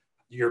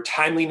 your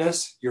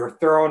timeliness, your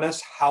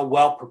thoroughness, how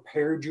well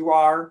prepared you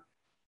are,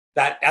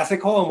 that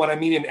ethical. And what I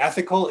mean in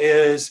ethical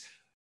is,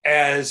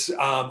 as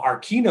our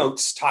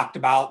keynotes talked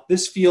about,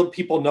 this field,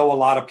 people know a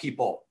lot of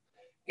people.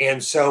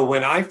 And so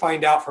when I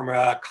find out from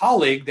a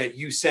colleague that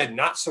you said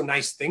not so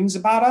nice things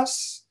about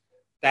us,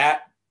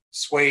 that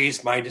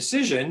sways my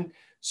decision.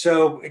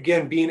 So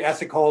again, being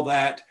ethical,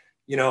 that,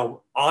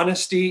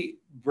 honesty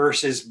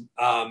versus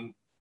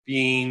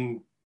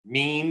being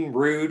mean,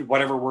 rude,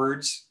 whatever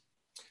words,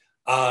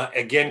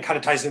 again, kind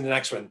of ties into the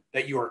next one,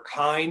 that you are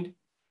kind.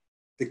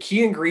 The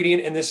key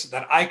ingredient in this,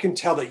 that I can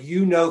tell that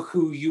you know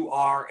who you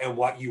are and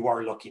what you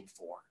are looking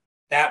for.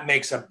 That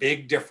makes a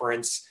big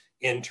difference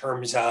in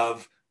terms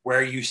of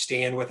where you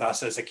stand with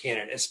us as a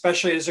candidate,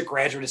 especially as a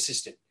graduate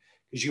assistant,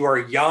 because you are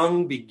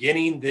young,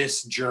 beginning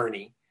this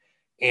journey.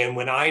 And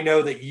when I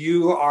know that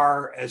you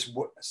are as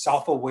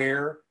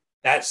self-aware,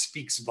 that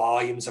speaks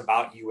volumes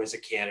about you as a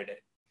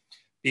candidate.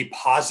 Be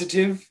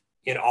positive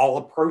in all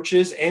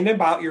approaches and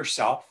about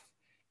yourself.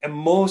 And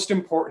most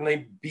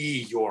importantly,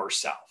 be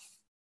yourself.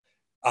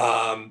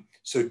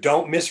 So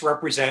don't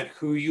misrepresent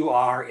who you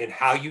are and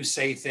how you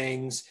say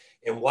things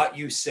and what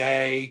you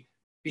say.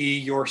 Be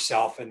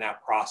yourself in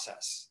that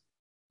process.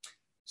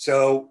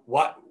 So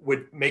what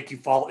would make you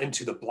fall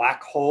into the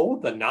black hole,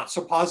 the not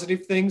so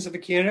positive things of a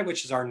candidate,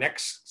 which is our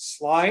next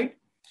slide?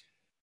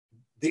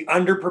 The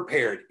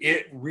underprepared.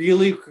 It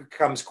really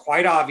becomes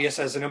quite obvious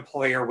as an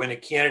employer when a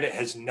candidate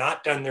has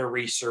not done their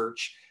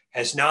research,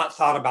 has not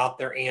thought about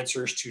their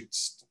answers to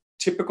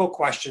typical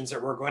questions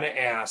that we're going to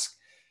ask,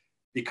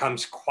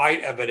 becomes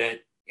quite evident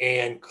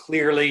and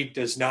clearly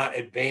does not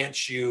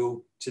advance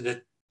you to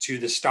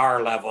the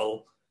star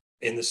level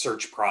in the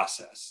search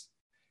process.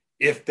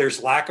 If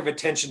there's lack of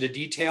attention to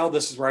detail,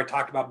 this is where I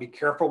talked about be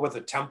careful with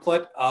a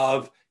template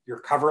of your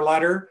cover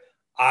letter.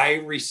 I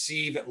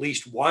receive at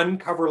least one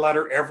cover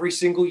letter every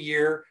single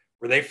year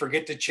where they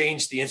forget to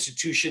change the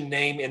institution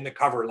name in the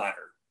cover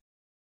letter.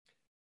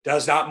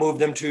 Does not move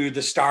them to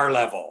the star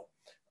level.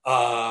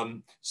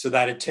 So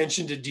that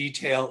attention to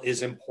detail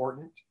is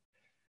important.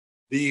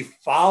 The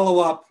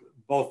follow-up,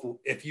 both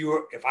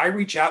if I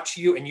reach out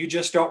to you and you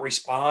just don't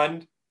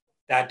respond,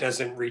 that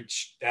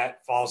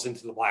falls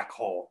into the black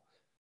hole.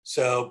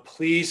 So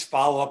please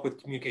follow up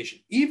with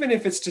communication, even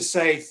if it's to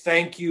say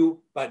thank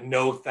you, but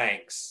no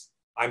thanks.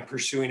 I'm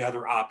pursuing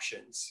other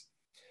options.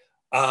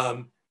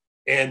 And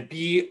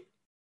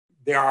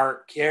there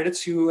are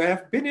candidates who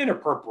have been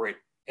inappropriate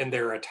in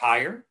their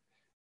attire.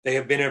 They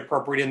have been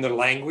inappropriate in the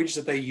language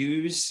that they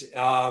use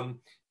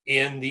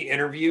in the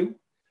interview.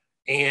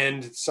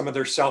 And some of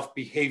their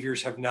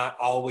self-behaviors have not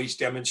always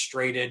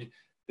demonstrated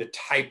the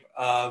type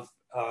of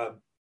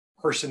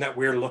person that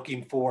we're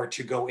looking for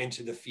to go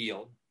into the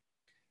field.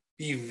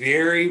 Be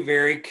very,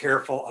 very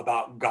careful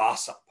about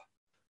gossip.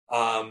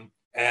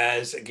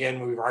 As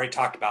again, we've already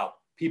talked about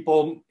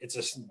people, it's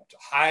a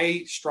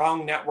high,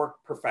 strong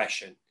network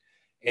profession.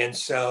 And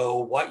so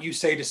what you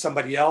say to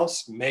somebody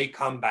else may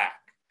come back.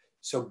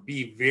 So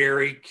be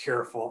very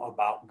careful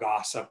about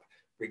gossip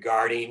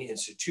regarding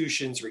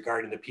institutions,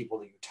 regarding the people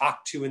that you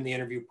talk to in the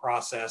interview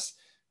process,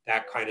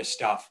 that kind of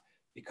stuff.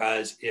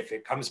 Because if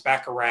it comes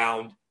back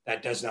around,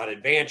 that does not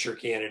advance your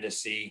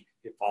candidacy,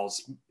 it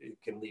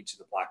can lead to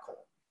the black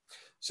hole.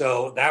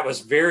 So that was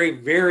very,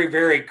 very,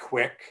 very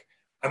quick.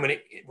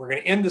 We're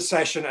going to end the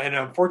session, and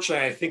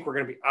unfortunately, I think we're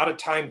going to be out of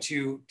time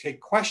to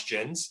take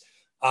questions,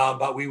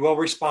 but we will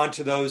respond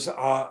to those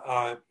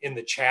in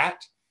the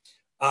chat.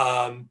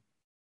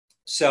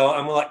 So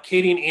I'm going to let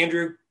Katie and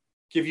Andrew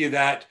give you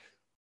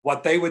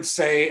what they would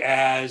say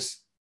as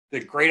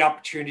the great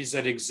opportunities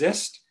that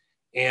exist.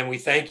 And we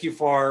thank you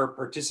for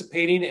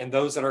participating, and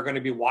those that are going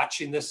to be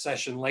watching this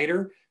session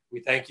later, we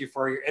thank you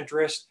for your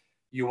interest.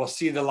 You will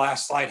see the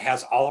last slide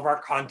has all of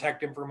our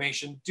contact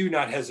information. Do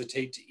not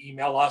hesitate to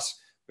email us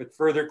with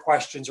further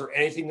questions or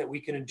anything that we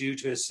can do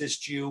to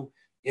assist you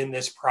in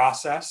this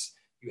process.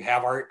 You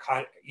have our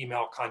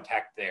email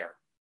contact there.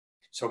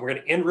 So we're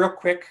going to end real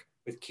quick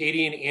with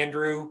Katie and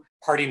Andrew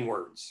parting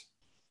words.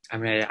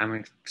 I'm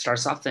going to start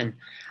us off then.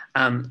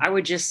 I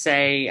would just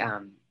say,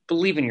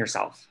 believe in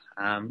yourself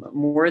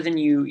more than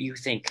you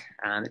think.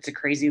 It's a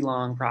crazy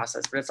long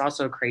process, but it's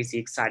also a crazy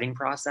exciting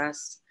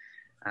process.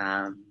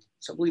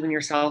 So believe in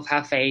yourself,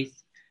 have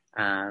faith,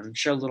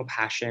 show a little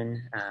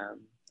passion,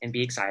 and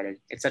be excited.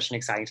 It's such an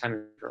exciting time of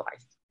your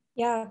life.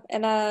 Yeah.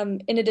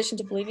 And in addition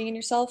to believing in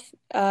yourself,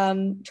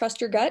 trust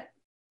your gut.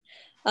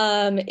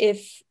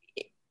 If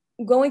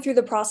going through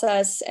the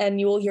process, and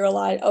you will hear a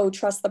lot,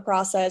 trust the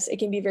process, it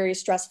can be very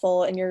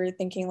stressful, and you're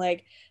thinking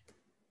like,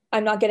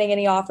 I'm not getting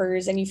any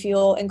offers, and you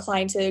feel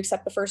inclined to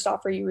accept the first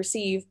offer you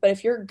receive. But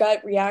if your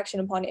gut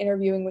reaction upon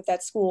interviewing with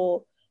that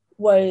school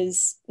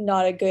was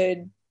not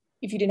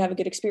if you didn't have a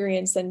good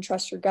experience, then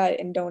trust your gut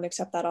and don't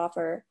accept that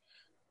offer.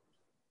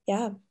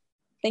 Yeah.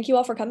 Thank you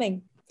all for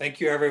coming. Thank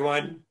you,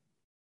 everyone.